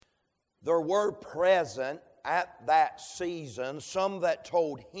there were present at that season some that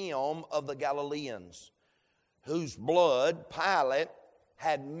told him of the Galileans, whose blood Pilate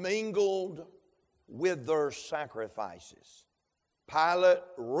had mingled with their sacrifices. Pilate,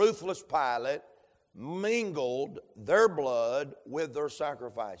 ruthless Pilate, mingled their blood with their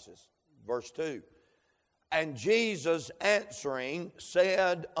sacrifices. Verse 2. And Jesus answering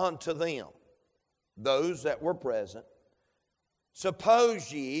said unto them, those that were present,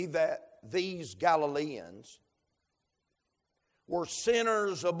 suppose ye that these Galileans were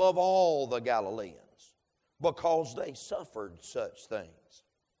sinners above all the Galileans, because they suffered such things?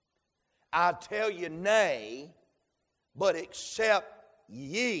 I tell you, nay, but except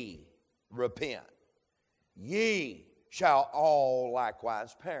ye repent, ye shall all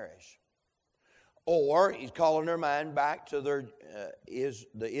likewise perish. Or he's calling their mind back to the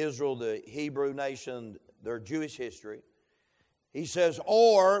Israel, the Hebrew nation, their Jewish history. He says,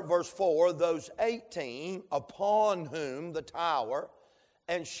 or, verse 4, those 18 upon whom the tower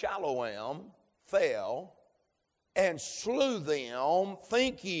and Siloam fell and slew them,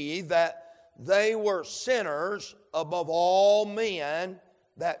 think ye that they were sinners above all men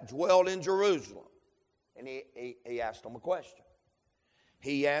that dwelled in Jerusalem? And he asked them a question.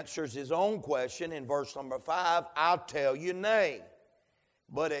 He answers his own question in verse number 5, I'll tell you, nay,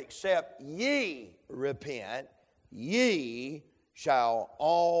 but except ye repent, ye shall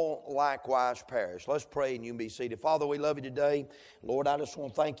all likewise perish. Let's pray and you can be seated. Father, we love you today. Lord, I just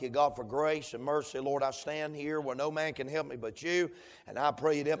want to thank you, God, for grace and mercy. Lord, I stand here where no man can help me but you, and I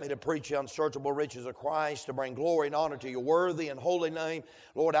pray you'd help me to preach the unsearchable riches of Christ, to bring glory and honor to your worthy and holy name.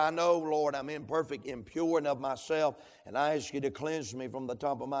 Lord, I know, Lord, I'm imperfect, impure, and of myself, and I ask you to cleanse me from the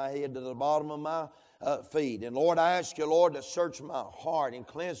top of my head to the bottom of my feet. And Lord, I ask you, Lord, to search my heart and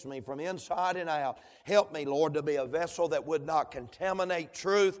cleanse me from inside and out. Help me, Lord, to be a vessel that would not contaminate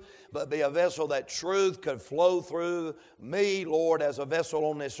truth, but be a vessel that truth could flow through me, Lord, as a vessel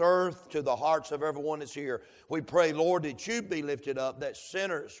on this earth to the hearts of everyone that's here. We pray, Lord, that you be lifted up, that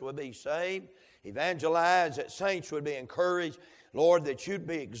sinners would be saved, evangelized, that saints would be encouraged. Lord, that you'd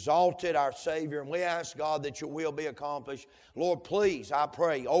be exalted, our Savior, and we ask, God, that your will be accomplished. Lord, please, I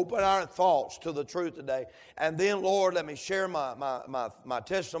pray, open our thoughts to the truth today. And then, Lord, let me share my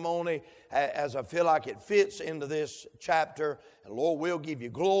testimony as I feel like it fits into this chapter. And Lord, we'll give you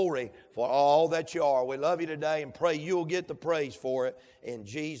glory for all that you are. We love you today and pray you'll get the praise for it. In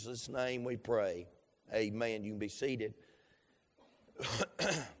Jesus' name we pray. Amen. You can be seated.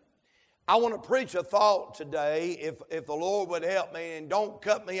 I want to preach a thought today, if the Lord would help me, and don't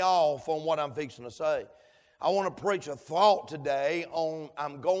cut me off on what I'm fixing to say. I want to preach a thought today on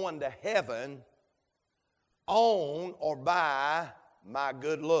I'm going to heaven on or by my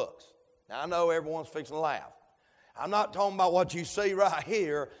good looks. Now, I know everyone's fixing to laugh. I'm not talking about what you see right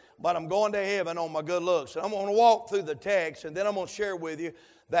here, but I'm going to heaven on my good looks. And I'm going to walk through the text, and then I'm going to share with you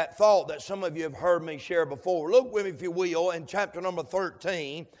that thought that some of you have heard me share before. Look with me, if you will, in chapter number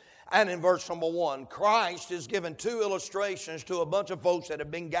 13. And in verse number 1, Christ is given two illustrations to a bunch of folks that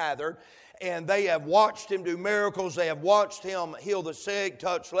have been gathered. And they have watched him do miracles. They have watched him heal the sick,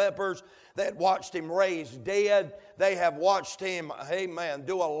 touch lepers. They have watched him raise dead. They have watched him, amen,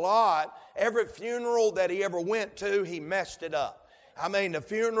 do a lot. Every funeral that he ever went to, he messed it up. I mean, the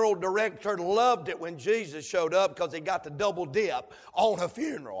funeral director loved it when Jesus showed up because he got to double dip on a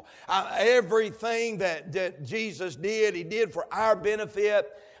funeral. Everything that Jesus did, he did for our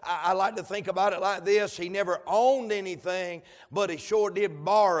benefit. I like to think about it like this. He never owned anything, but he sure did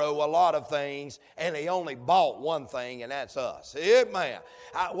borrow a lot of things, and he only bought one thing, and that's us. Amen.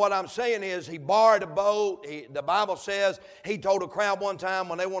 What I'm saying is he borrowed a boat. The Bible says he told a crowd one time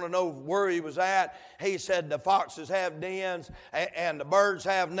when they want to know where he was at, he said the foxes have dens and the birds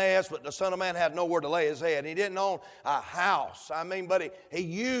have nests, but the Son of Man had nowhere to lay his head. He didn't own a house. But he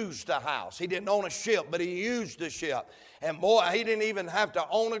used a house. He didn't own a ship, but he used a ship. And boy, he didn't even have to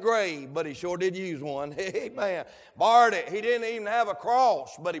own a grave, but he sure did use one. Amen. Borrowed it. He didn't even have a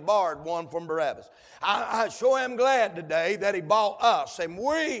cross, but he borrowed one from Barabbas. I sure am glad today that he bought us, and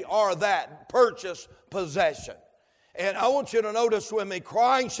we are that purchased possession. And I want you to notice with me,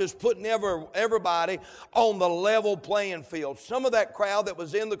 Christ is putting everybody on the level playing field. Some of that crowd that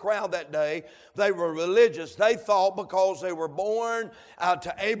was in the crowd that day, they were religious. They thought because they were born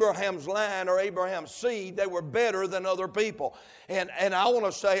to Abraham's line or Abraham's seed, they were better than other people. And I want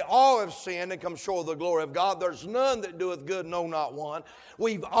to say, all have sinned and come short of the glory of God. There's none that doeth good, no, not one.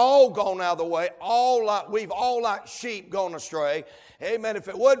 We've all gone out of the way. We've all like sheep gone astray. Amen. If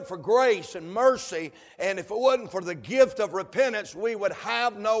it wasn't for grace and mercy, and if it wasn't for the gift of repentance, we would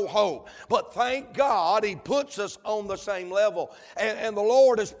have no hope. But thank God He puts us on the same level. And the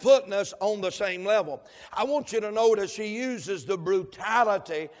Lord is putting us on the same level. I want you to notice He uses the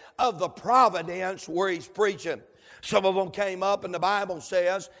brutality of the providence where He's preaching. Some of them came up, and the Bible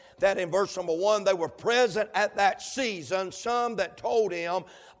says that in verse number 1, they were present at that season, some that told Him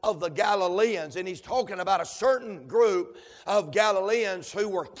of the Galileans. And He's talking about a certain group of Galileans who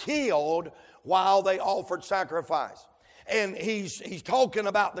were killed while they offered sacrifice. And he's talking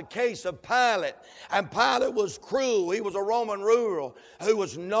about the case of Pilate. And Pilate was cruel. He was a Roman ruler who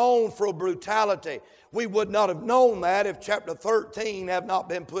was known for brutality. We would not have known that if chapter 13 have not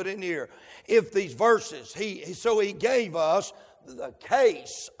been put in here. If these verses, so he gave us the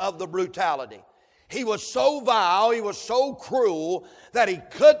case of the brutality. He was so vile, he was so cruel that he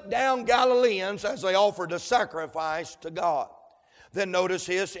cut down Galileans as they offered a sacrifice to God. Then notice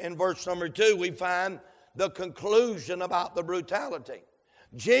this, in verse number 2, we find the conclusion about the brutality.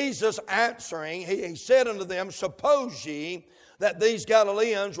 Jesus answering, he said unto them, suppose ye that these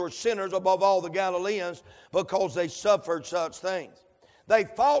Galileans were sinners above all the Galileans because they suffered such things. They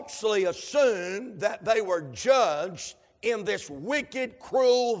falsely assumed that they were judged in this wicked,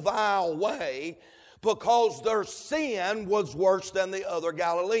 cruel, vile way because their sin was worse than the other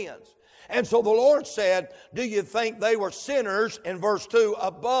Galileans. And so the Lord said, do you think they were sinners, in verse 2,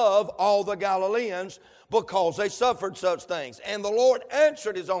 above all the Galileans because they suffered such things? And the Lord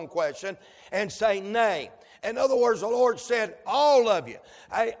answered His own question and say, nay. In other words, the Lord said, all of you,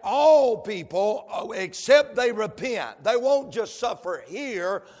 all people, except they repent, they won't just suffer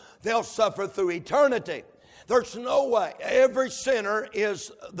here, they'll suffer through eternity. There's no way. Every sinner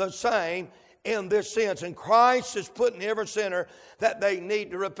is the same in this sense. And Christ is putting every sinner that they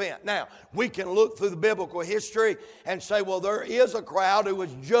need to repent. Now, we can look through the biblical history and say, well, there is a crowd who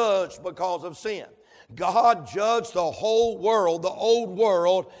was judged because of sin. God judged the whole world, the old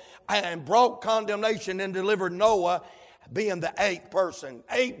world, and brought condemnation and delivered Noah, being the 8th person.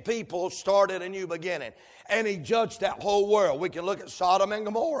 8 people started a new beginning. And He judged that whole world. We can look at Sodom and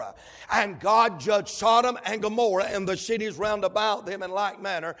Gomorrah. And God judged Sodom and Gomorrah and the cities round about them in like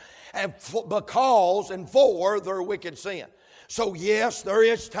manner, and because and for their wicked sin. So yes, there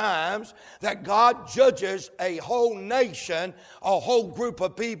is times that God judges a whole nation, a whole group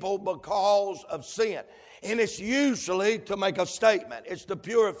of people because of sin. And it's usually to make a statement. It's to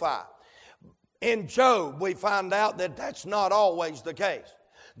purify. In Job, we find out that that's not always the case.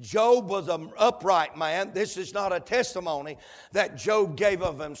 Job was an upright man. This is not a testimony that Job gave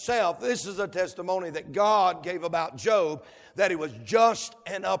of himself. This is a testimony that God gave about Job, that he was just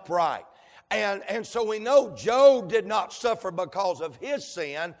and upright. And so we know Job did not suffer because of his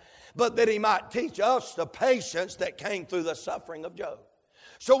sin, but that he might teach us the patience that came through the suffering of Job.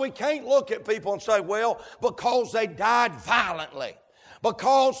 So we can't look at people and say, well, because they died violently,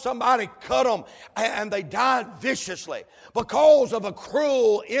 because somebody cut them and they died viciously, because of a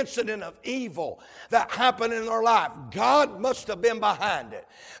cruel incident of evil that happened in their life, God must have been behind it.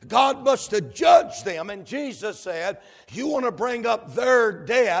 God must have judged them. And Jesus said, you want to bring up their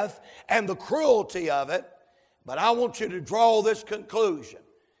death and the cruelty of it, but I want you to draw this conclusion,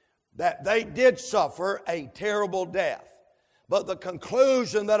 that they did suffer a terrible death. But the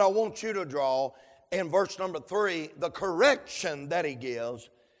conclusion that I want you to draw in verse number 3, the correction that he gives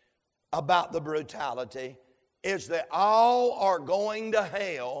about the brutality is that all are going to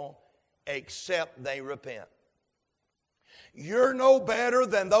hell except they repent. You're no better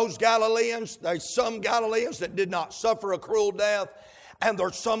than those Galileans. There's some Galileans that did not suffer a cruel death, and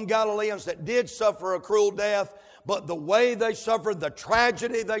there's some Galileans that did suffer a cruel death. But the way they suffered, the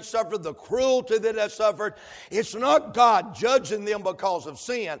tragedy they suffered, the cruelty that they suffered, it's not God judging them because of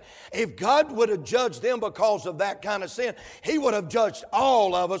sin. If God would have judged them because of that kind of sin, He would have judged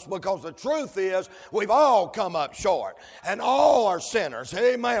all of us, because the truth is we've all come up short and all are sinners.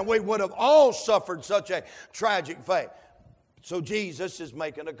 Amen. We would have all suffered such a tragic fate. So Jesus is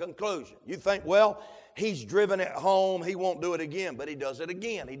making a conclusion. You think, well, He's driven it home, He won't do it again. But He does it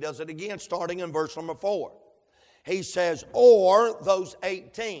again. He does it again starting in verse number 4. He says, or those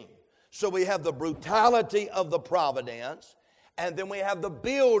 18. So we have the brutality of the providence, and then we have the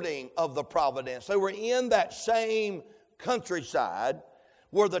building of the providence. They were in that same countryside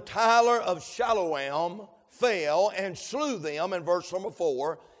where the Tyler of Siloam fell and slew them, in verse number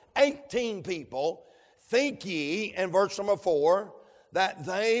 4, 18 people. Think ye, in verse number 4, that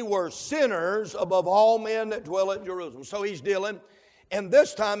they were sinners above all men that dwell at Jerusalem. So he's dealing, and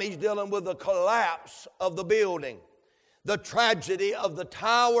this time he's dealing with the collapse of the building. The tragedy of the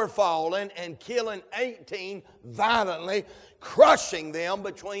tower falling and killing 18 violently, crushing them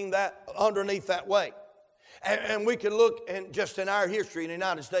underneath that weight. And we can look just in our history in the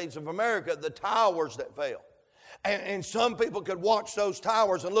United States of America, the towers that fell. And some people could watch those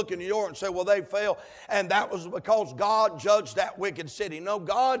towers and look in New York and say, well, they fell. And that was because God judged that wicked city. No,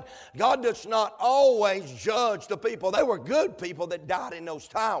 God does not always judge the people. They were good people that died in those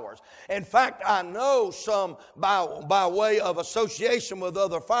towers. In fact, I know some by way of association with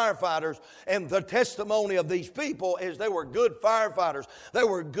other firefighters, and the testimony of these people is they were good firefighters. They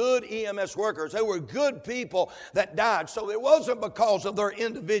were good EMS workers. They were good people that died. So it wasn't because of their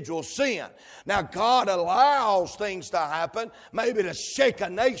individual sin. Now, God allows things to happen, maybe to shake a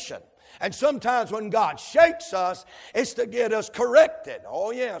nation. And sometimes when God shakes us, it's to get us corrected.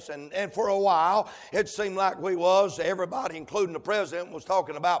 Oh, yes. And for a while, it seemed like everybody, including the president, was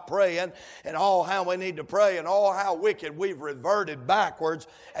talking about praying and all how we need to pray and all how wicked we've reverted backwards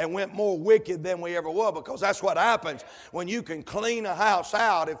and went more wicked than we ever were, because that's what happens when you can clean a house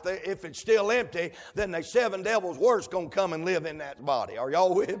out. If it's still empty, then the 7 devils worse going to come and live in that body. Are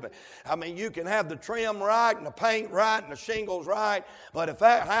y'all with me? I mean, you can have the trim right and the paint right and the shingles right, but if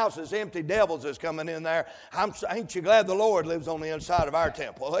that house is empty, devils is coming in there. Ain't you glad the Lord lives on the inside of our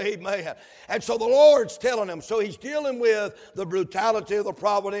temple? Amen. And so the Lord's telling them. So he's dealing with the brutality of the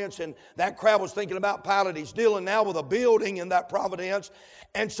providence, and that crowd was thinking about Pilate. He's dealing now with a building in that providence.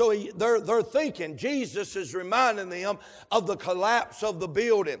 And so they're thinking, Jesus is reminding them of the collapse of the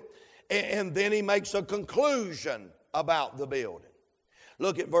building. And then he makes a conclusion about the building.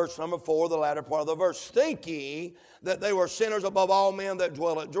 Look at verse number 4, the latter part of the verse. Think ye that they were sinners above all men that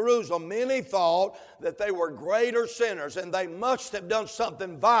dwell at Jerusalem. Many thought that they were greater sinners, and they must have done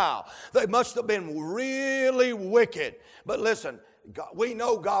something vile. They must have been really wicked. But listen, we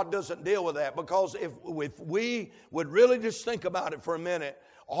know God doesn't deal with that, because if we would really just think about it for a minute,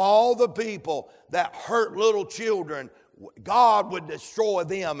 all the people that hurt little children, God would destroy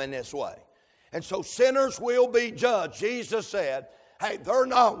them in this way. And so sinners will be judged. Jesus said, hey, they're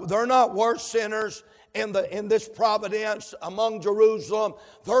not worse sinners in this providence among Jerusalem.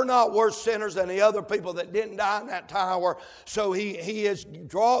 They're not worse sinners than the other people that didn't die in that tower. So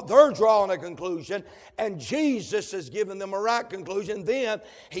they're drawing a conclusion, and Jesus is giving them a right conclusion. Then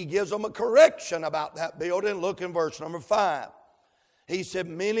he gives them a correction about that building. Look in verse number 5. He said,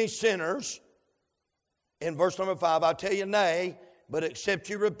 many sinners, in verse number 5, I tell you, nay, but except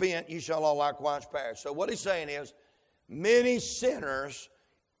you repent, you shall all likewise perish. So what he's saying is, many sinners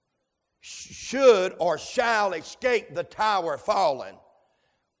should or shall escape the tower falling,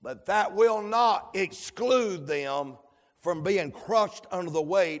 but that will not exclude them from being crushed under the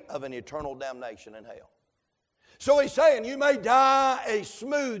weight of an eternal damnation in hell. So he's saying you may die a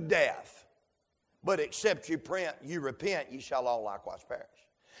smooth death, but except you repent, you shall all likewise perish.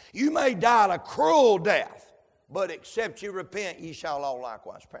 You may die a cruel death, but except you repent, ye shall all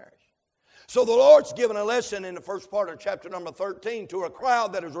likewise perish. So the Lord's given a lesson in the first part of chapter number 13 to a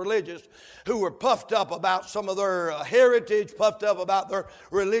crowd that is religious, who were puffed up about some of their heritage, puffed up about their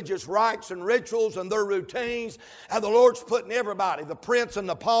religious rites and rituals and their routines. And the Lord's putting everybody, the prince and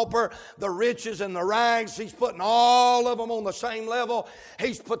the pauper, the riches and the rags, He's putting all of them on the same level.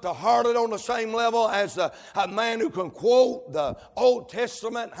 He's put the harlot on the same level as a man who can quote the Old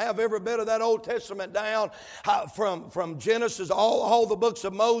Testament, have every bit of that Old Testament down from Genesis, all the books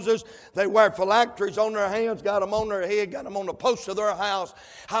of Moses. They wear phylacteries on their hands, got them on their head, got them on the posts of their house.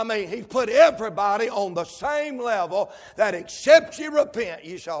 I mean, He put everybody on the same level, that except ye repent,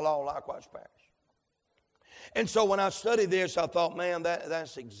 ye shall all likewise perish. And so when I studied this, I thought, man,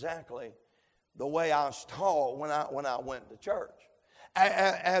 that's exactly the way I was taught when I went to church.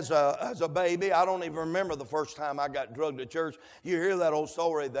 As a baby, I don't even remember the first time I got drugged to church. You hear that old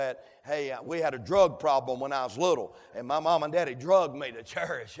story that, hey, we had a drug problem when I was little, and my mom and daddy drugged me to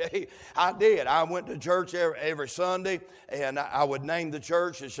church. Hey, I did. I went to church every Sunday, and I would name the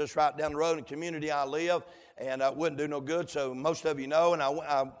church. It's just right down the road in the community I live, and it wouldn't do no good, so most of you know, and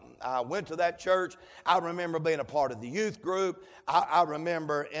I went to that church. I remember being a part of the youth group. I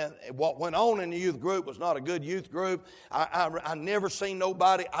remember what went on in the youth group was not a good youth group. I never seen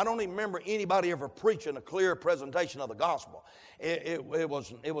nobody. I don't even remember anybody ever preaching a clear presentation of the gospel. It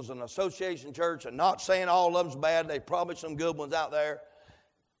was an association church, and not saying all of them's bad. There's probably some good ones out there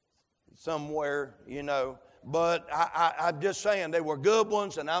somewhere, you know. But I'm just saying they were good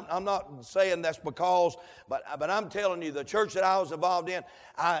ones, and I'm not saying that's because, but I'm telling you, the church that I was involved in,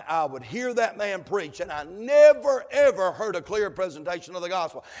 I would hear that man preach, and I never, ever heard a clear presentation of the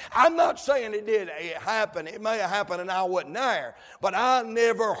gospel. I'm not saying it did happen. It may have happened and I wasn't there, but I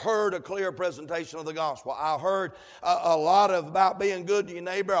never heard a clear presentation of the gospel. I heard a lot about being good to your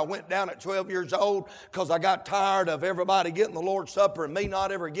neighbor. I went down at 12 years old because I got tired of everybody getting the Lord's Supper and me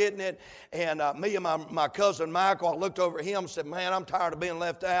not ever getting it, and me and my cousin cousin Michael, I looked over at him and said, man, I'm tired of being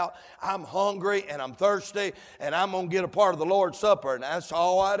left out. I'm hungry and I'm thirsty and I'm going to get a part of the Lord's Supper. And that's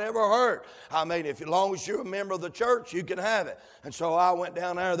all I'd ever heard. I mean, as long as you're a member of the church, you can have it. And so I went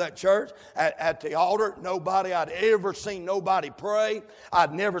down there to that church at the altar. I'd ever seen nobody pray.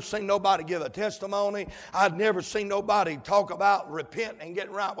 I'd never seen nobody give a testimony. I'd never seen nobody talk about repenting and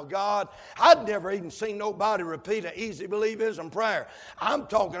getting right with God. I'd never even seen nobody repeat an easy believism prayer. I'm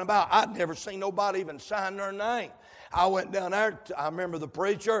talking about I'd never seen nobody even sign their name. I went down there, I remember the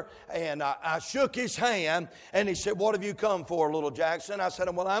preacher, and I shook his hand, and he said, what have you come for, little Jackson? I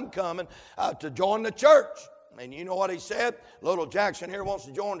said, well, I'm coming to join the church. And you know what he said? Little Jackson here wants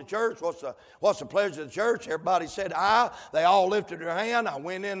to join the church. What's the pleasure of the church? Everybody said aye. They all lifted their hand. I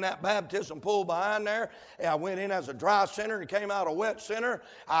went in that baptism pool behind there. And I went in as a dry sinner and came out a wet sinner.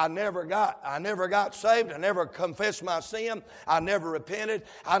 I never got saved. I never confessed my sin. I never repented.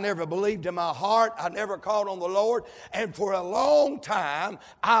 I never believed in my heart. I never called on the Lord. And for a long time,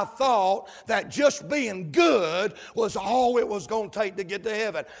 I thought that just being good was all it was going to take to get to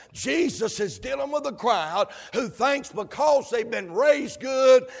heaven. Jesus is dealing with a crowd who thinks because they've been raised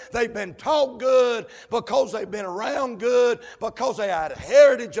good, they've been taught good, because they've been around good, because they had a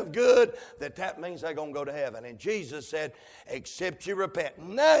heritage of good, that means they're going to go to heaven. And Jesus said, except you repent.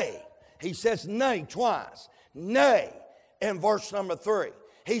 Nay. He says nay twice. Nay in verse number 3.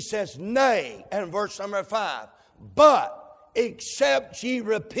 He says nay in verse number 5. But except ye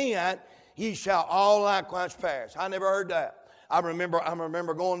repent, ye shall all likewise perish. I never heard that. I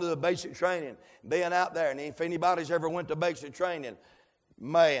remember going to the basic training, being out there. And if anybody's ever went to basic training,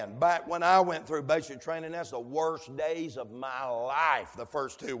 man, back when I went through basic training, that's the worst days of my life, the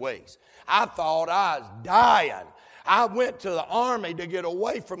first 2 weeks. I thought I was dying. I went to the Army to get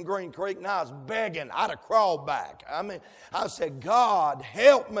away from Green Creek, and I was begging. I'd have crawled back. I said, God,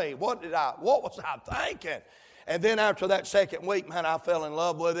 help me. What was I thinking? And then after that second week, man, I fell in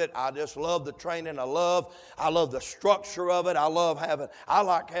love with it. I just love the training. I love the structure of it. I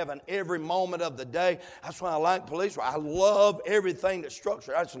like having every moment of the day. That's why I like police. I love everything that's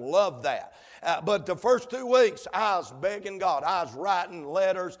structured. I just love that. But the first 2 weeks, I was begging God. I was writing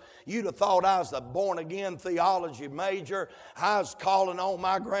letters. You'd have thought I was the born-again theology major. I was calling on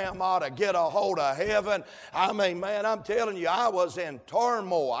my grandma to get a hold of heaven. I mean, man, I'm telling you, I was in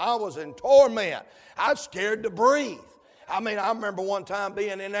turmoil. I was in torment. I was scared to breathe. I remember one time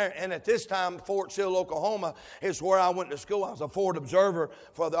being in there, and at this time, Fort Sill, Oklahoma, is where I went to school. I was a forward observer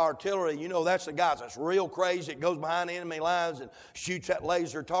for the artillery. You know, that's the guys that's real crazy. It goes behind enemy lines and shoots that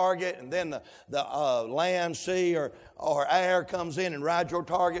laser target, and then the land, sea, or air comes in and rides your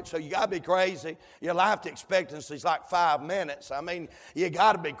target. So you got to be crazy. Your life expectancy is like 5 minutes. You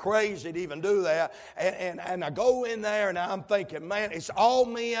got to be crazy to even do that. And I go in there, and I'm thinking, man, it's all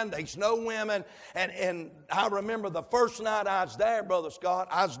men. There's no women. And I remember the first night I was there, Brother Scott,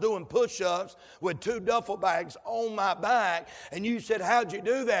 I was doing push-ups with 2 duffel bags on my back. And you said, how'd you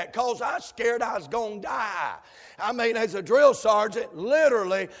do that? Because I was scared I was going to die. As a drill sergeant,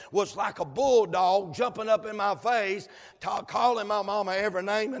 literally was like a bulldog jumping up in my face, calling my mama every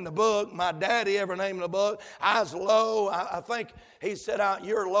name in the book, my daddy every name in the book. I was low. I think he said,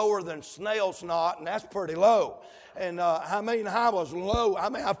 you're lower than snail snot, and that's pretty low. And I was low.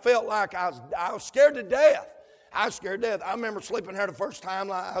 I felt like I was scared to death. I was scared to death. I remember sleeping here the first time.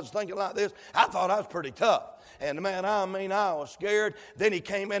 I was thinking like this. I thought I was pretty tough. And man, I was scared. Then he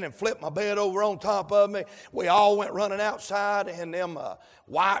came in and flipped my bed over on top of me. We all went running outside in them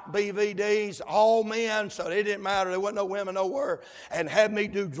white BVDs, all men, so it didn't matter. There wasn't no women nowhere. And had me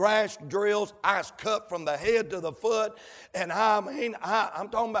do drash drills. I was cut from the head to the foot. And I'm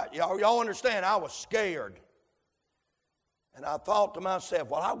talking about, y'all understand, I was scared. And I thought to myself,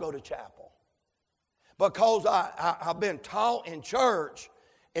 well, I'll go to chapel. Because I've been taught in church,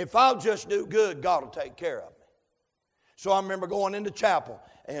 if I'll just do good, God will take care of me. So I remember going into chapel,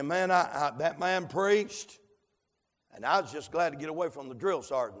 and man, that man preached, and I was just glad to get away from the drill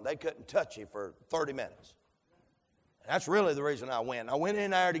sergeant. They couldn't touch you for 30 minutes. And that's really the reason I went. I went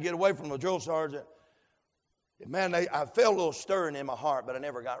in there to get away from the drill sergeant. And man, I felt a little stirring in my heart, but I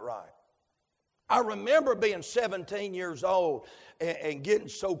never got right. I remember being 17 years old and getting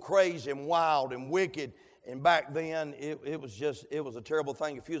so crazy and wild and wicked. And back then, it was a terrible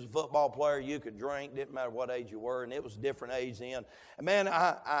thing. If you was a football player, you could drink. Didn't matter what age you were, and it was a different age then. And man,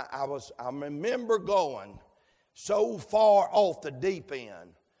 I remember going so far off the deep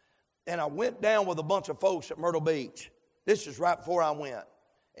end, and I went down with a bunch of folks at Myrtle Beach. This is right before I went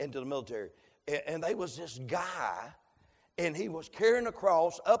into the military, and there was this guy. And he was carrying a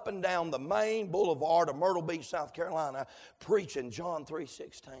cross up and down the main boulevard of Myrtle Beach, South Carolina, preaching John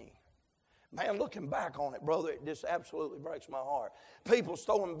 3:16. Man, looking back on it, brother, it just absolutely breaks my heart. People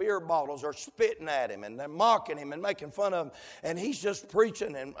throwing beer bottles or spitting at him, and they're mocking him and making fun of him. And he's just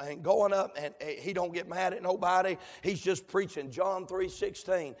preaching and going up, and he don't get mad at nobody. He's just preaching John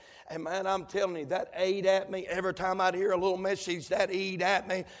 3:16. And man, I'm telling you, that ate at me. Every time I'd hear a little message, that ate at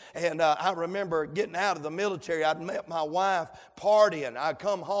me. And I remember getting out of the military. I'd met my wife partying. I'd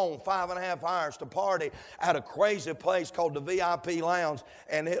come home 5.5 hours to party at a crazy place called the VIP Lounge,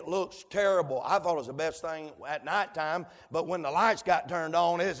 and it looks terrible. I thought it was the best thing at nighttime, but when the lights got turned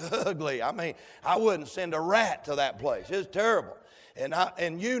on, it's ugly. I mean, I wouldn't send a rat to that place. It's terrible. And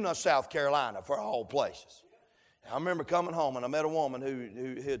in Una, South Carolina, for all places. I remember coming home, and I met a woman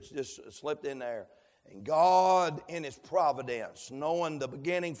who had just slipped in there. And God, in His providence, knowing the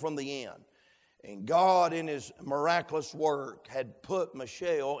beginning from the end, and God, in His miraculous work, had put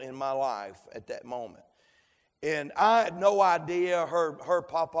Michelle in my life at that moment. And I had no idea her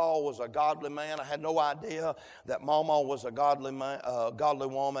papa was a godly man. I had no idea that mama was a godly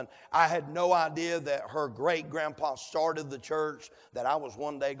woman. I had no idea that her great-grandpa started the church that I was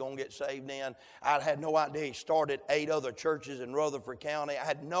one day going to get saved in. I had no idea he started 8 other churches in Rutherford County. I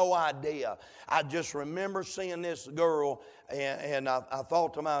had no idea. I just remember seeing this girl, and I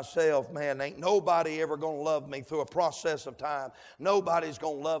thought to myself, man, ain't nobody ever going to love me through a process of time. Nobody's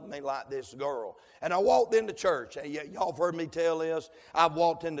going to love me like this girl. And I walked into church. Y'all have heard me tell this. I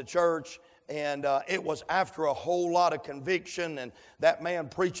walked into church, and it was after a whole lot of conviction and that man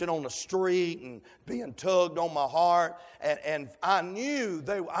preaching on the street and being tugged on my heart. And I knew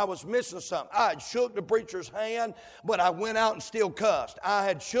I was missing something. I had shook the preacher's hand, but I went out and still cussed. I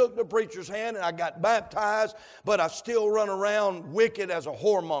had shook the preacher's hand and I got baptized, but I still run around wicked as a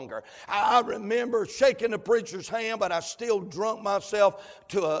whoremonger. I remember shaking the preacher's hand, but I still drunk myself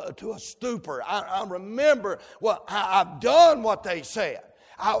to a stupor. I remember I've done what they said.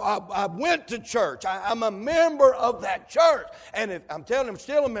 I went to church. I'm a member of that church. And I'm telling you, I'm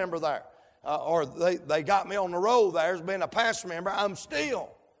still a member there. Or they got me on the roll there as being a past member. I'm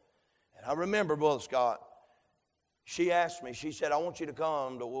still. And I remember, Brother Scott, she asked me, she said, I want you to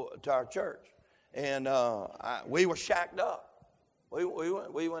come to our church. And we were shacked up. We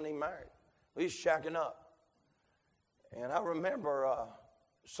weren't even married. We was shacking up. And I remember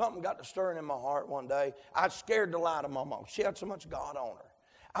something got to stirring in my heart one day. I was scared the light of my mom. She had so much God on her.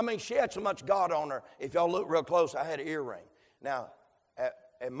 I mean, she had so much God on her. If y'all look real close, I had an earring. Now,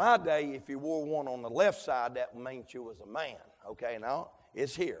 in my day, if you wore one on the left side, that means you was a man. Okay, now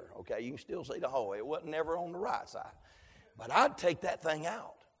it's here. Okay, you can still see the hole. It wasn't never on the right side. But I'd take that thing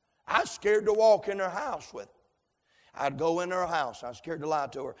out. I was scared to walk in her house with it. I'd go in her house. I was scared to lie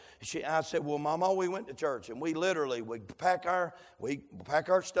to her. I said, well, Mama, we went to church. And we pack our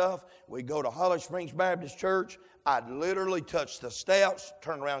stuff. We'd go to Holly Springs Baptist Church. I'd literally touch the steps,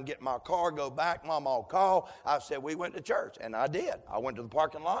 turn around, get my car, go back. Mama will call. I said, we went to church. And I did. I went to the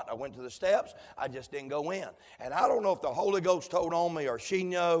parking lot. I went to the steps. I just didn't go in. And I don't know if the Holy Ghost told on me or she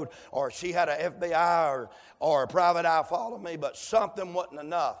knowed or she had an FBI or a private eye follow me, but something wasn't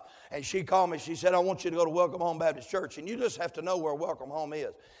enough. And she called me. She said, I want you to go to Welcome Home Baptist Church. And you just have to know where Welcome Home is.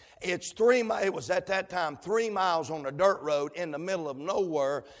 It was at that time 3 miles on a dirt road in the middle of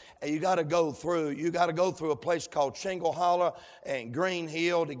nowhere. And you got to go through a place called Shingle Hollow and Green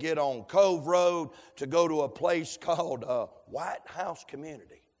Hill to get on Cove Road to go to a place called White House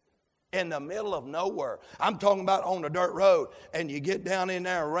Community. In the middle of nowhere. I'm talking about on the dirt road. And you get down in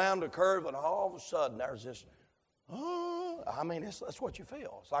there around the curve, and all of a sudden there's this, that's what you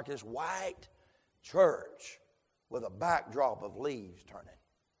feel. It's like this white church with a backdrop of leaves turning.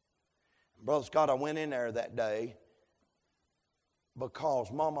 Brother Scott, I went in there that day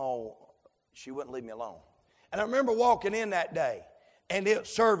because Mama, she wouldn't leave me alone. And I remember walking in that day, and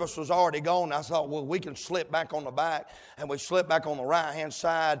service was already gone. I thought, well, we can slip back on the back. And we slipped back on the right-hand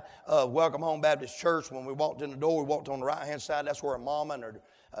side of Welcome Home Baptist Church. When we walked in the door, we walked on the right-hand side. That's where Mama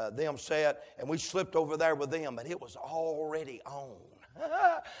and them sat. And we slipped over there with them, but it was already on.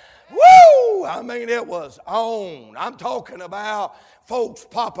 Woo! I mean, it was on. I'm talking about folks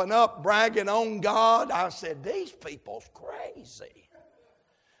popping up, bragging on God. I said, these people's crazy.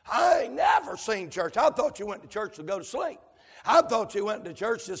 I ain't never seen church. I thought you went to church to go to sleep. I thought you went to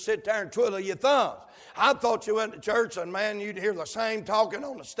church to sit there and twiddle your thumbs. I thought you went to church and, man, you'd hear the same talking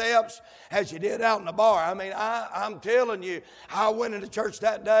on the steps as you did out in the bar. I mean, I'm telling you, I went into church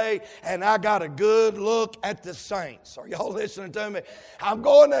that day and I got a good look at the saints. Are y'all listening to me? I'm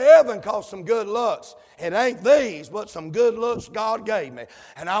going to heaven because some good looks. It ain't these, but some good looks God gave me.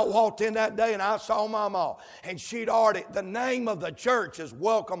 And I walked in that day and I saw Mama. And the name of the church is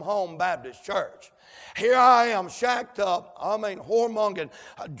Welcome Home Baptist Church. Here I am, shacked up, whoremongering,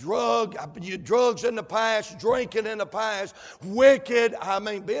 drugs in the past, drinking in the past, wicked.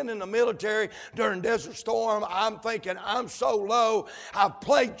 Being in the military during Desert Storm, I'm thinking I'm so low. I've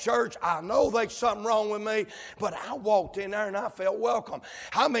played church. I know there's something wrong with me, but I walked in there and I felt welcome.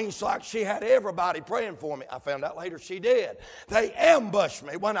 It's like she had everybody praying for me. I found out later she did. They ambushed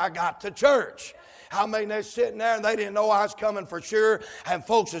me when I got to church. They're sitting there and they didn't know I was coming for sure. And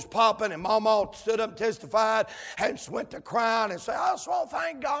folks was popping and Mama stood up and testified and went to crying and said, I just want to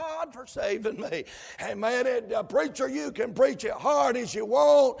thank God for saving me. And man, preacher, you can preach it hard as you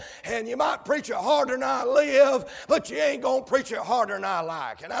want and you might preach it harder than I live, but you ain't going to preach it harder than I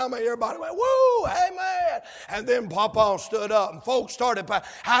like. And everybody went, woo, amen. And then Papa stood up and folks started,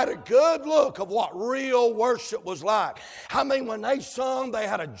 had a good look of what real worship was like. When they sung, they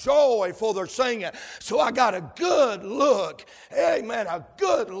had a joy for their singing. So I got a good look, amen, a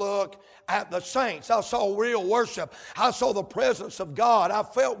good look at the saints. I saw real worship. I saw the presence of God. I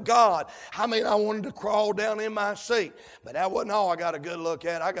felt God. I wanted to crawl down in my seat. But that wasn't all I got a good look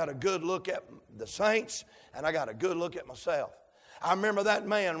at. I got a good look at the saints, and I got a good look at myself. I remember that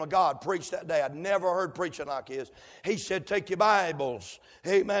man when God preached that day. I'd never heard preaching like his. He said, take your Bibles,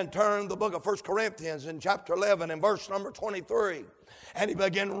 amen, turn the book of 1 Corinthians in chapter 11 and verse number 23. And he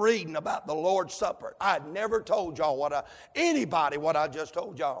began reading about the Lord's Supper. I had never told y'all anybody what I just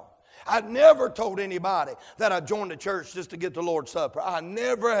told y'all. I'd never told anybody that I joined the church just to get the Lord's Supper. I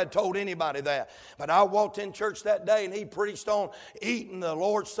never had told anybody that. But I walked in church that day and he preached on eating the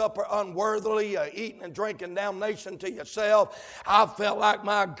Lord's Supper unworthily, eating and drinking damnation to yourself. I felt like,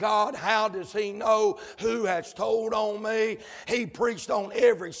 my God, how does he know who has told on me? He preached on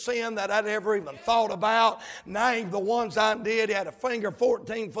every sin that I'd ever even thought about. Named the ones I did. He had a finger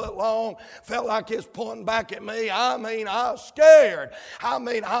 14 foot long. Felt like he was pointing back at me. I was scared.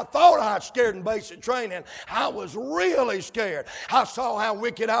 I thought I was scared in basic training. I was really scared. I saw how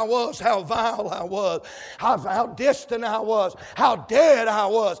wicked I was, how vile I was, how distant I was, how dead I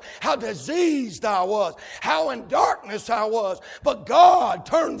was, how diseased I was, how in darkness I was. But God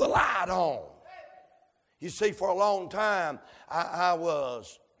turned the light on. You see, for a long time, I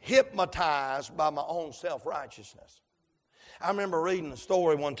was hypnotized by my own self-righteousness. I remember reading a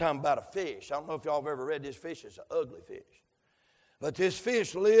story one time about a fish. I don't know if y'all have ever read this fish. It's an ugly fish. But this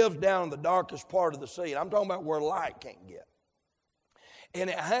fish lives down in the darkest part of the sea. I'm talking about where light can't get. And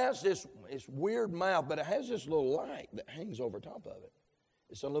it has this weird mouth, but it has this little light that hangs over top of it.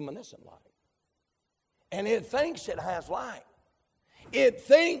 It's a luminescent light. And it thinks it has light. It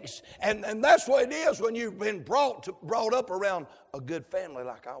thinks, and that's what it is when you've been brought up around a good family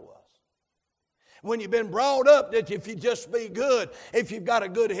like I was. When you've been brought up that if you just be good, if you've got a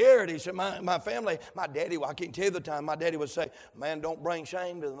good heritage. And my family, my daddy, I can't tell you the time, my daddy would say, man, don't bring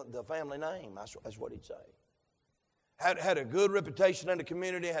shame to the family name. That's what he'd say. Had a good reputation in the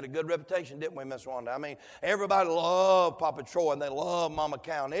community, had a good reputation, didn't we, Miss Wanda? Everybody loved Papa Troy and they loved Mama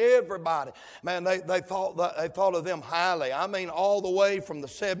Cow. And everybody, man, they thought of them highly. All the way from the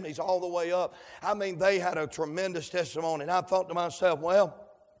 70s all the way up. They had a tremendous testimony. And I thought to myself, well,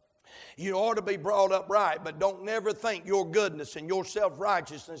 you ought to be brought up right, but don't never think your goodness and your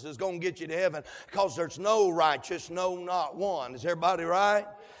self-righteousness is going to get you to heaven, because there's no righteous, no, not one. Is everybody right?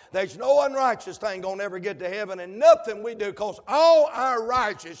 There's no unrighteous thing going to ever get to heaven, and nothing we do, because all our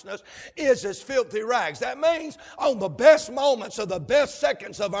righteousness is as filthy rags. That means on the best moments of the best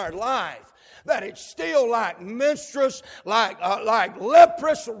seconds of our life, that it's still like menstruous, like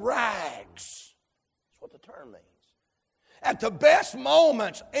leprous rags. That's what the term means. At the best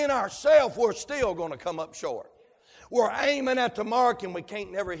moments in ourselves, we're still going to come up short. We're aiming at the mark and we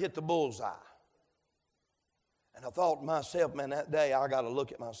can't never hit the bullseye. And I thought to myself, man, that day I got to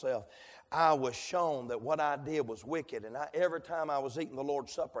look at myself. I was shown that what I did was wicked. And every time I was eating the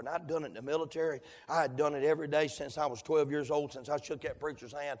Lord's Supper, and I'd done it in the military, I had done it every day since I was 12 years old, since I shook that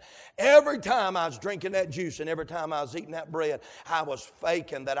preacher's hand. Every time I was drinking that juice and every time I was eating that bread, I was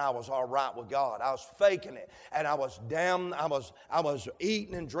faking that I was all right with God. I was faking it. And I was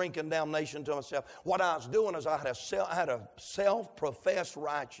eating and drinking damnation to myself. What I was doing is I had a self-professed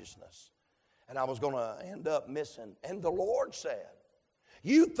righteousness. And I was going to end up missing. And the Lord said,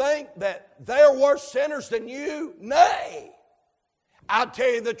 you think that they're worse sinners than you? Nay. I'll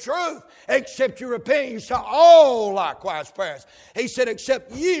tell you the truth. Except you repent, you shall all likewise perish. He said,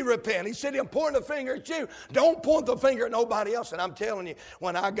 except ye repent. He said, I'm pointing the finger at you. Don't point the finger at nobody else. And I'm telling you,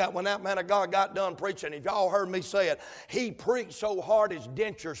 when that man of God got done preaching, if y'all heard me say it, he preached so hard his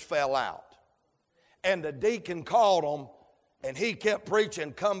dentures fell out. And the deacon called him, and he kept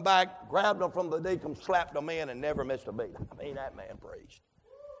preaching, come back, grabbed them from the deacon, slapped them in, and never missed a beat. That man preached.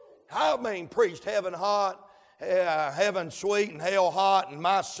 I mean, preached heaven hot, heaven sweet and hell hot, and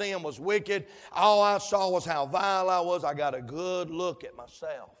my sin was wicked. All I saw was how vile I was. I got a good look at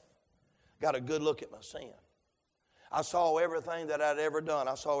myself. Got a good look at my sin. I saw everything that I'd ever done.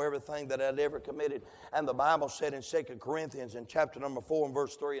 I saw everything that I'd ever committed. And the Bible said in 2 Corinthians in chapter number 4 and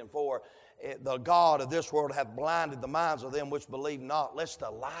verse 3 and 4, the God of this world hath blinded the minds of them which believe not, lest the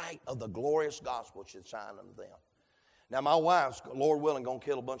light of the glorious gospel should shine unto them. Now, my wife's, Lord willing, going to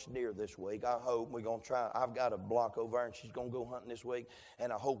kill a bunch of deer this week. I hope we're going to try. I've got a block over there, and she's going to go hunting this week,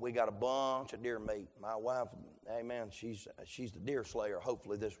 and I hope we got a bunch of deer meat. My wife, amen, she's the deer slayer,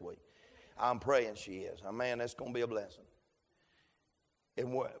 hopefully this week. I'm praying she is. Man, that's going to be a blessing.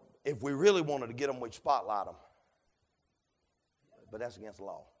 And if we really wanted to get them, we'd spotlight them. But that's against the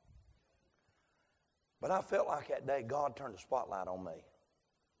law. But I felt like that day God turned the spotlight on me,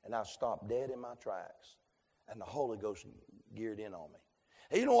 and I stopped dead in my tracks. And the Holy Ghost geared in on me.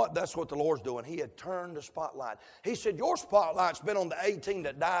 And you know what? That's what the Lord's doing. He had turned the spotlight. He said, your spotlight's been on the 18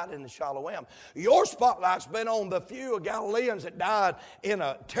 that died in the Siloam. Your spotlight's been on the few Galileans that died in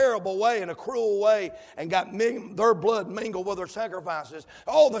a terrible way, in a cruel way, and got their blood mingled with their sacrifices.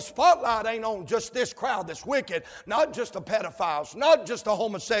 Oh, the spotlight ain't on just this crowd that's wicked, not just the pedophiles, not just the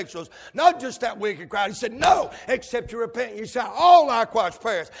homosexuals, not just that wicked crowd. He said, no, except you repent, you shall all likewise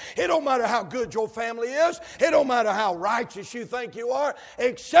perish. It don't matter how good your family is. It don't matter how righteous you think you are.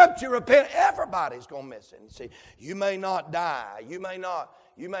 Except you repent, everybody's going to miss it. And see, you may not die. You may not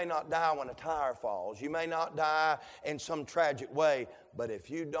die when a tire falls. You may not die in some tragic way. But if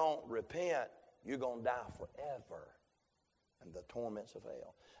you don't repent, you're going to die forever in the torments of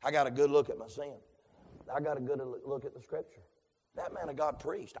hell. I got a good look at my sin. I got a good look at the Scripture. That man of God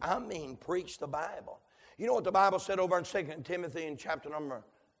preached. I mean, preached the Bible. You know what the Bible said over in 2 Timothy in chapter number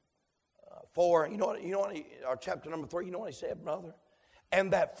 4? Or chapter number 3. You know what he said, brother?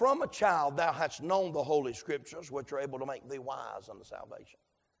 And that from a child thou hast known the Holy Scriptures, which are able to make thee wise unto salvation.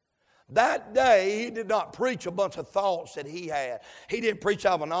 That day, he did not preach a bunch of thoughts that he had. He didn't preach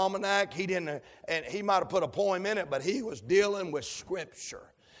out of an almanac. And he might have put a poem in it, but he was dealing with Scripture.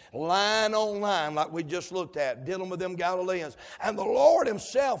 Line on line, like we just looked at, dealing with them Galileans. And the Lord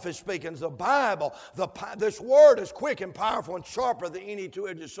himself is speaking. The Bible, this word is quick and powerful and sharper than any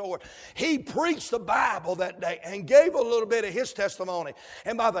two-edged sword. He preached the Bible that day and gave a little bit of his testimony.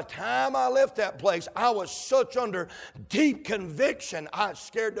 And by the time I left that place, I was such under deep conviction, I was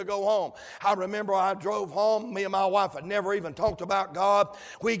scared to go home. I remember I drove home. Me and my wife had never even talked about God.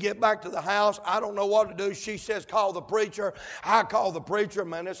 We get back to the house. I don't know what to do. She says, call the preacher. I call the preacher.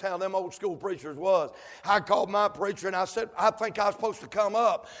 Man, this how them old school preachers was. I called my preacher and I said, I think I was supposed to come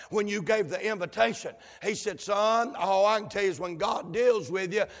up when you gave the invitation. He said, son, all I can tell you is when God deals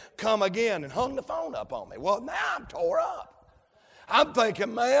with you, come again, and hung the phone up on me. Well, now I'm tore up. I'm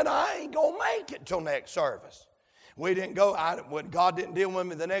thinking, man, I ain't going to make it till next service. We didn't go. God didn't deal with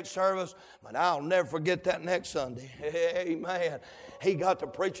me the next service, but I'll never forget that next Sunday. Amen. He got to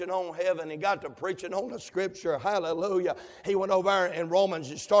preaching on heaven. He got to preaching on the Scripture. Hallelujah. He went over in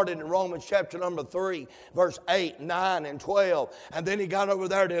Romans. It started in Romans chapter number 3, verse 8, 9, and 12. And then he got over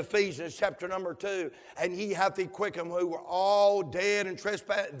there to Ephesians chapter number 2. And ye hath he quickened who were all dead and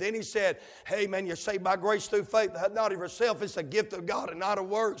trespass. Then he said, hey, man, you're saved by grace through faith. Not of yourself. It's a gift of God and not of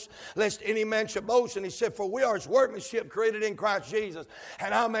works, lest any man should boast. And he said, for we are his workmanship created in Christ Jesus.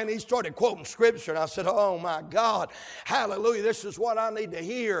 And he started quoting Scripture. And I said, oh, my God. Hallelujah. This is what I need to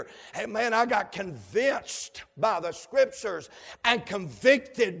hear. And man, I got convinced by the Scriptures and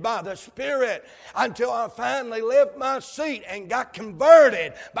convicted by the Spirit until I finally left my seat and got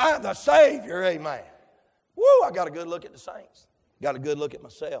converted by the Savior. Amen. Woo, I got a good look at the saints. Got a good look at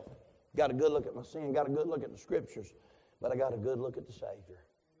myself. Got a good look at my sin. Got a good look at the Scriptures. But I got a good look at the Savior.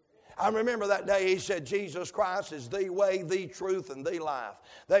 I remember that day he said, Jesus Christ is the way, the truth, and the life.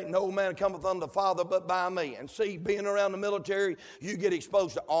 There ain't no man cometh unto the Father but by me. And see, being around the military, you get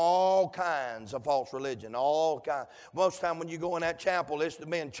exposed to all kinds of false religion. All kinds. Most of the time when you go in that chapel, it's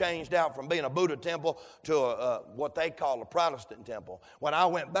been changed out from being a Buddha temple to what they call a Protestant temple. When I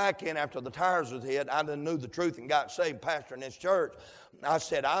went back in after the tires was hit, I didn't knew the truth and got saved pastoring this church. I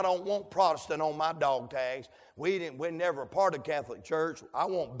said, I don't want Protestant on my dog tags. We're never a part of Catholic Church. I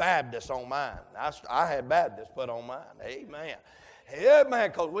want Baptist on mine. I had Baptist put on mine. Amen. Amen,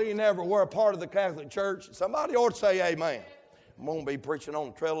 because we never were a part of the Catholic Church. Somebody ought to say amen. I'm going to be preaching on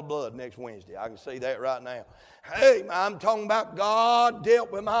the trail of blood next Wednesday. I can see that right now. Hey, I'm talking about God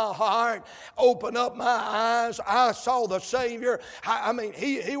dealt with my heart, opened up my eyes. I saw the Savior. I mean,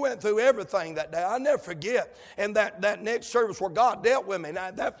 he went through everything that day. I'll never forget in that next service where God dealt with me.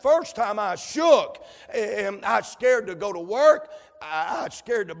 Now, that first time I shook, and I was scared to go to work. I was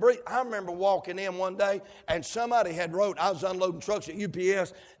scared to breathe. I remember walking in one day and somebody had wrote, I was unloading trucks at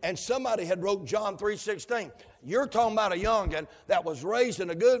UPS, and somebody had wrote John 3:16. You're talking about a youngin' that was raised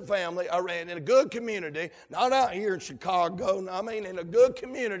in a good family, in a good community, not out here in Chicago, I mean in a good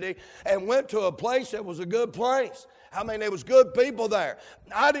community, and went to a place that was a good place. I mean, there was good people there.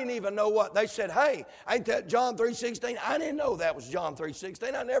 I didn't even know what. They said, hey, ain't that John 3:16? I didn't know that was John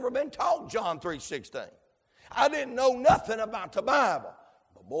 3:16. I'd never been taught John 3:16. I didn't know nothing about the Bible.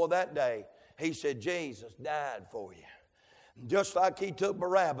 But boy, that day, he said, Jesus died for you. Just like he took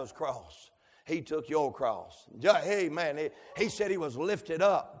Barabbas' cross, he took your cross. Hey, man, he said he was lifted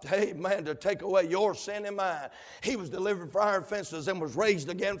up, hey, man, to take away your sin and mine. He was delivered for our offenses and was raised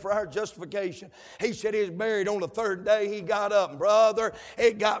again for our justification. He said he was buried on the third day. He got up. Brother,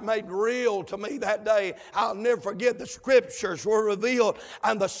 it got made real to me that day. I'll never forget the scriptures were revealed.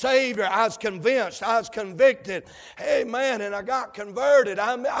 And the Savior, I was convinced, I was convicted. Hey, man, and I got converted.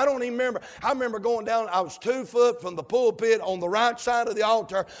 I don't even remember. I remember going down, I was 2 foot from the pulpit on the right side of the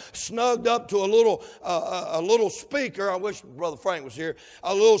altar, snugged up to a little speaker. I wish Brother Frank was here.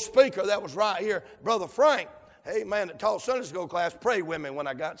 A little speaker that was right here. Brother Frank, hey man, that taught Sunday school class, prayed with me when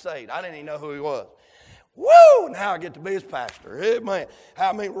I got saved. I didn't even know who he was. Woo! Now I get to be his pastor. Amen.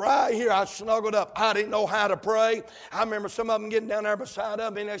 I mean, right here, I snuggled up. I didn't know how to pray. I remember some of them getting down there beside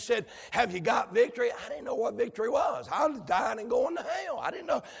of me, and they said, have you got victory? I didn't know what victory was. I was dying and going to hell. I didn't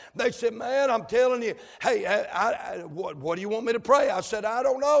know. They said, man, I'm telling you, hey, what do you want me to pray? I said, I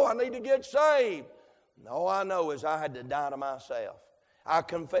don't know. I need to get saved. And all I know is I had to die to myself. I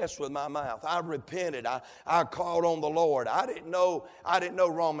confessed with my mouth. I repented. I called on the Lord. I didn't know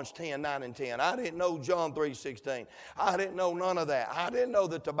Romans 10, 9 and 10. I didn't know John 3:16. I didn't know none of that. I didn't know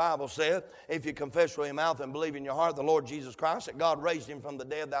that the Bible said, if you confess with your mouth and believe in your heart the Lord Jesus Christ, that God raised him from the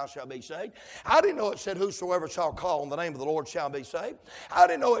dead, thou shalt be saved. I didn't know it said, whosoever shall call on the name of the Lord shall be saved. I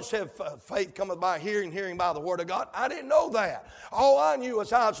didn't know it said, faith cometh by hearing, hearing by the word of God. I didn't know that. All I knew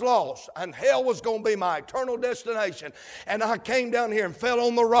was I was lost, and hell was going to be my eternal destination. And I came down here and fell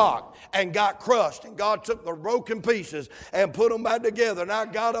on the rock and got crushed, and God took the broken pieces and put them back together, and I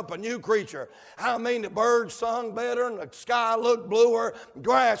got up a new creature. I mean, the birds sung better, and the sky looked bluer,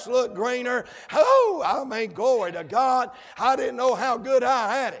 grass looked greener. Oh, I mean, glory to God. I didn't know how good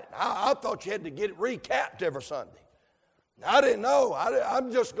I had it. I thought you had to get it recapped every Sunday. I didn't know.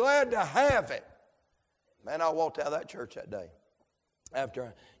 I'm just glad to have it. Man, I walked out of that church that day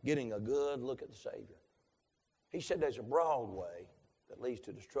after getting a good look at the Savior. He said there's a broad way that leads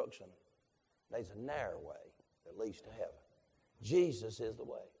to destruction. There's a narrow way that leads to heaven. Jesus is the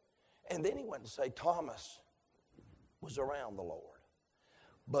way. And then he went to say Thomas was around the Lord.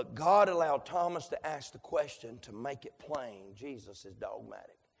 But God allowed Thomas to ask the question to make it plain. Jesus is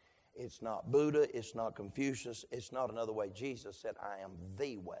dogmatic. It's not Buddha. It's not Confucius. It's not another way. Jesus said, I am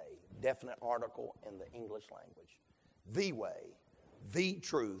the way. Definite article in the English language. The way, the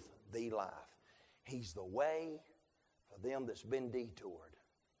truth, the life. He's the way for them that's been detoured.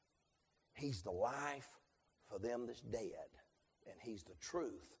 He's the life for them that's dead. And he's the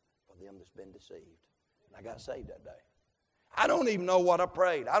truth for them that's been deceived. And I got saved that day. I don't even know what I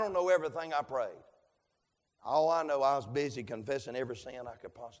prayed. I don't know everything I prayed. All I know, I was busy confessing every sin I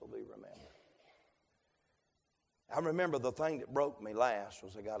could possibly remember. I remember the thing that broke me last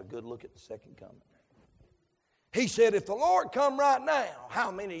was I got a good look at the second coming. He said, if the Lord come right now, how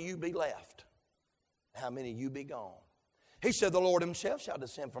many of you be left? How many of you be gone? He said, the Lord himself shall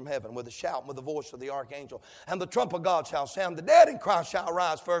descend from heaven with a shout and with the voice of the archangel, and the trump of God shall sound. The dead in Christ shall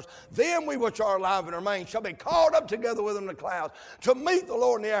rise first. Then we which are alive and remain shall be called up together with them in the clouds to meet the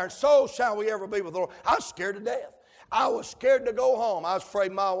Lord in the air. And so shall we ever be with the Lord. I was scared to death. I was scared to go home. I was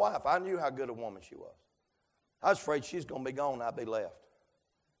afraid my wife, I knew how good a woman she was. I was afraid she's going to be gone and I'd be left.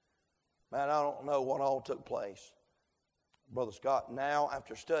 Man, I don't know what all took place. Brother Scott, now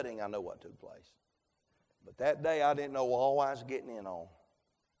after studying, I know what took place. But that day I didn't know all I was getting in on.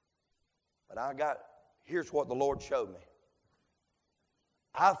 But here's what the Lord showed me.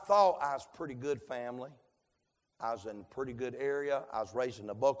 I thought I was a pretty good family. I was in a pretty good area. I was raised in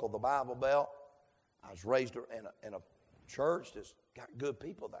the buckle of the Bible Belt. I was raised in a church that's got good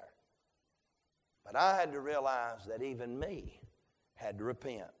people there. But I had to realize that even me had to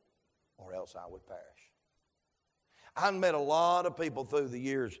repent or else I would perish. I met a lot of people through the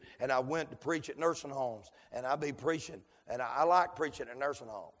years, and I went to preach at nursing homes, and I'd be preaching, and I like preaching at nursing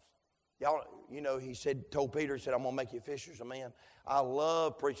homes. Y'all, you know, he told Peter, he said, I'm going to make you fishers of men. I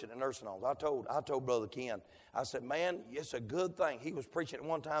love preaching at nursing homes. I told Brother Ken, I said, man, it's a good thing. He was preaching at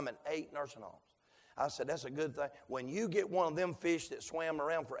one time in 8 nursing homes. I said, that's a good thing. When you get one of them fish that swam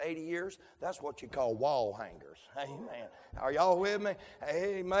around for 80 years, that's what you call wall hangers. Amen. Are y'all with me?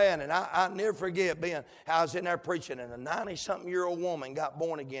 Amen. And I never forget I was in there preaching, and a 90-something-year-old woman got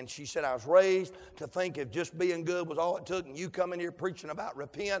born again. She said, I was raised to think if just being good was all it took, and you come in here preaching about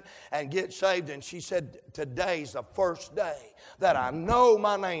repent and get saved. And she said, today's the first day that I know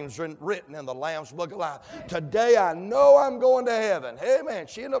my name's written in the Lamb's Book of Life. Today I know I'm going to heaven. Amen.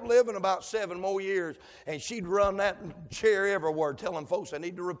 She ended up living about 7 more years, and she'd run that chair everywhere telling folks they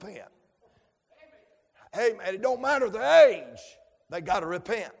need to repent. Hey, man, it don't matter the age, they got to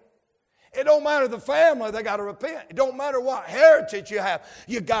repent. It don't matter the family, they got to repent. It don't matter what heritage you have,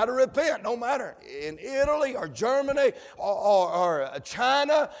 you got to repent. No matter in Italy or Germany or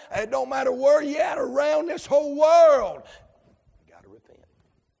China, it don't matter where you at around this whole world. You got to repent,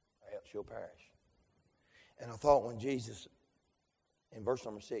 or else you'll perish. And I thought when Jesus, in verse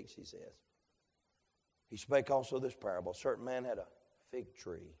number 6, he says, he spake also this parable. A certain man had a fig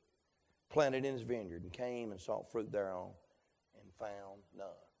tree planted in his vineyard, and came and sought fruit thereon, and found none.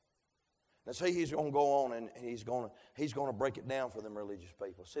 Now see, he's going to go on, and he's going to break it down for them religious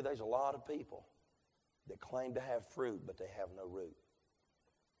people. See, there's a lot of people that claim to have fruit, but they have no root.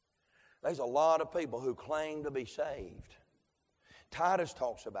 There's a lot of people who claim to be saved. Titus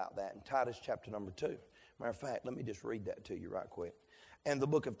talks about that in Titus chapter number 2. Matter of fact, let me just read that to you right quick. And the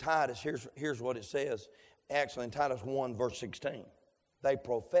book of Titus, here's what it says, actually in Titus 1, verse 16. They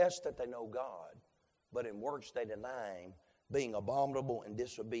profess that they know God, but in works they deny Him, being abominable and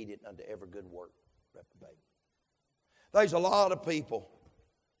disobedient unto every good work. Reprobate. There's a lot of people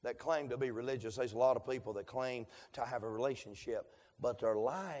that claim to be religious. There's a lot of people that claim to have a relationship, but their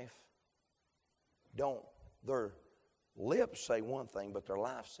life their lips say one thing, but their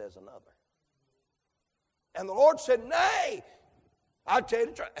life says another. And the Lord said, nay, I tell you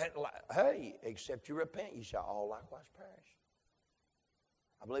the truth. Hey, except you repent, you shall all likewise perish.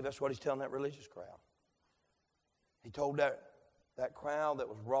 I believe that's what he's telling that religious crowd. He told that crowd that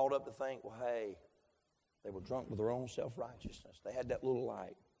was brought up to think, well, hey, they were drunk with their own self-righteousness. They had that little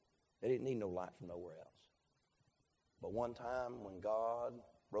light. They didn't need no light from nowhere else. But one time when God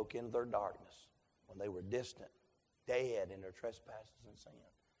broke into their darkness, when they were distant, dead in their trespasses and sin,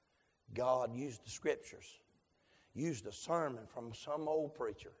 God used the Scriptures, used a sermon from some old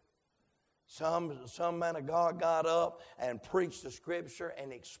preacher. Some man of God got up and preached the Scripture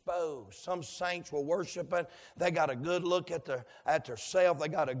and exposed. Some saints were worshiping. They got a good look at themselves. They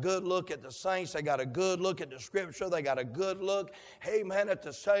got a good look at the saints. They got a good look at the Scripture. They got a good look, amen, at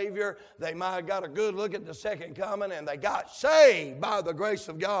the Savior. They might have got a good look at the second coming, and they got saved by the grace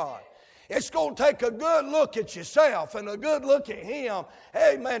of God. It's going to take a good look at yourself and a good look at Him,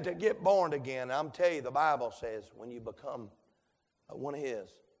 amen, to get born again. I'm telling you, the Bible says when you become one of His,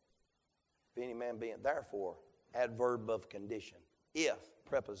 if any man be in, therefore, adverb of condition, if,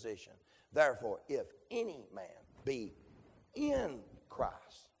 preposition. Therefore, if any man be in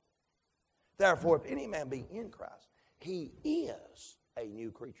Christ. Therefore, if any man be in Christ, he is a new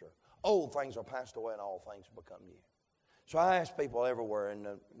creature. Old things are passed away and all things become new. So I ask people everywhere, in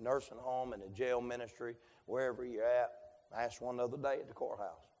the nursing home, in the jail ministry, wherever you're at. I asked one the other day at the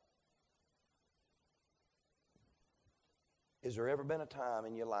courthouse. Has there ever been a time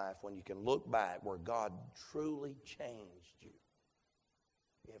in your life when you can look back where God truly changed you?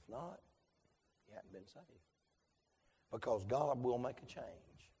 If not, you haven't been saved. Because God will make a change.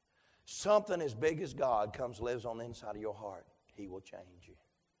 Something as big as God lives on the inside of your heart. He will change you.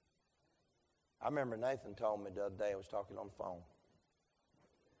 I remember Nathan told me the other day, I was talking on the phone.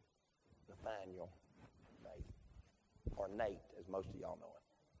 Nathaniel, or Nate, as most of y'all know him.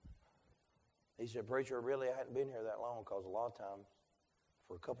 He said, preacher, really, I hadn't been here that long because a lot of times,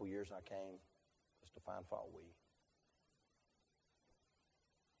 for a couple years, I came just to find fault with you.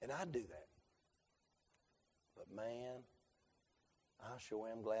 And I do that. But man, I sure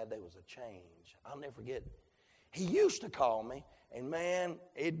am glad there was a change. I'll never forget. He used to call me, and man,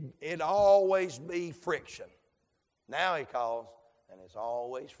 it'd always be friction. Now he calls, and it's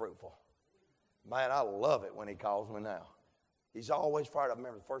always fruitful. Man, I love it when he calls me now. He's always fired up. I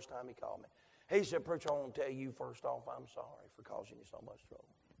remember the first time he called me. He said, preacher, I want to tell you first off, I'm sorry for causing you so much trouble.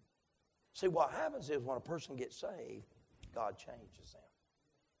 See, what happens is when a person gets saved, God changes them.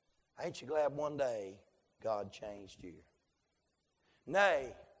 Ain't you glad one day God changed you?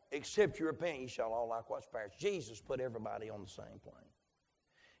 Nay, except you repent, ye shall all likewise perish. Jesus put everybody on the same plane.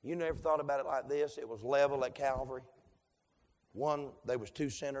 You never thought about it like this? It was level at Calvary. There was two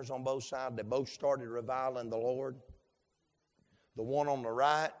sinners on both sides. They both started reviling the Lord. The one on the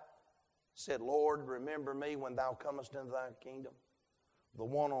right said, Lord, remember me when thou comest into thy kingdom. The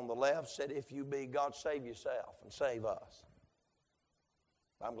one on the left said, if you be God, save yourself and save us.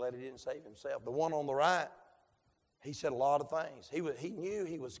 I'm glad he didn't save himself. The one on the right, he said a lot of things. He knew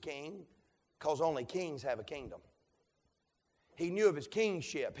he was king because only kings have a kingdom. He knew of his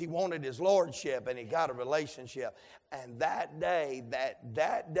kingship. He wanted his lordship, and he got a relationship. And that day,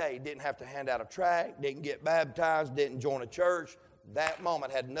 didn't have to hand out a tract, didn't get baptized, didn't join a church. That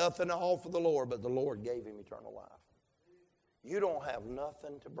moment had nothing to offer the Lord, but the Lord gave him eternal life. You don't have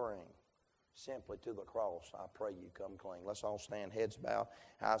nothing to bring simply to the cross. I pray you come clean. Let's all stand, heads bowed,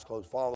 eyes closed. Father,